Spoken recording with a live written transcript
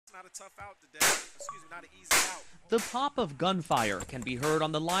not a tough out today. Excuse me, not an easy out. The pop of gunfire can be heard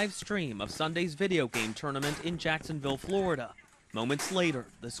on the live stream of Sunday's video game tournament in Jacksonville, Florida. Moments later,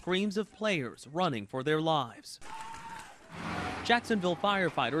 the screams of players running for their lives. Jacksonville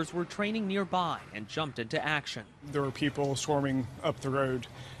firefighters were training nearby and jumped into action. There were people swarming up the road,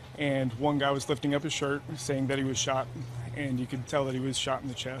 and one guy was lifting up his shirt saying that he was shot, and you could tell that he was shot in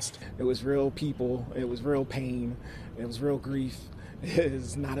the chest. It was real people, it was real pain, it was real grief. It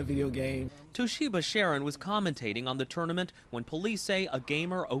is not a video game. Toshiba Sharon was commentating on the tournament when police say a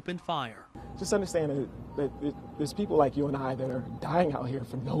gamer opened fire. Just understand that there's people like you and I that are dying out here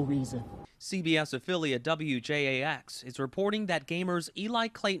for no reason. CBS affiliate WJAX is reporting that gamers Eli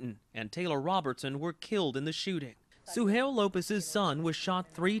Clayton and Taylor Robertson were killed in the shooting. Suhail Lopez's son was shot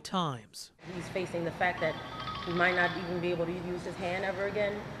 3 times. He's facing the fact that he might not even be able to use his hand ever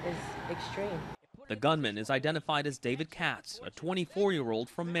again is extreme. The gunman is identified as David Katz, a 24-year-old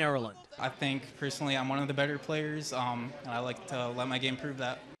from Maryland. I think, personally, I'm one of the better players, and I like to let my game prove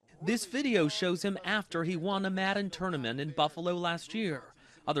that. This video shows him after he won a Madden tournament in Buffalo last year.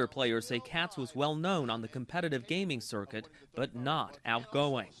 Other players say Katz was well known on the competitive gaming circuit, but not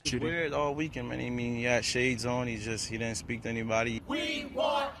outgoing. It's weird all weekend, man. I mean, he had shades on. He didn't speak to anybody. We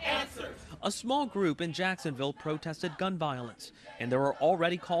want answers. A small group in Jacksonville protested gun violence, and there are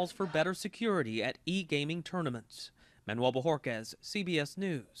already calls for better security at e-gaming tournaments. Manuel Bojorquez, CBS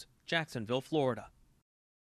News, Jacksonville, Florida.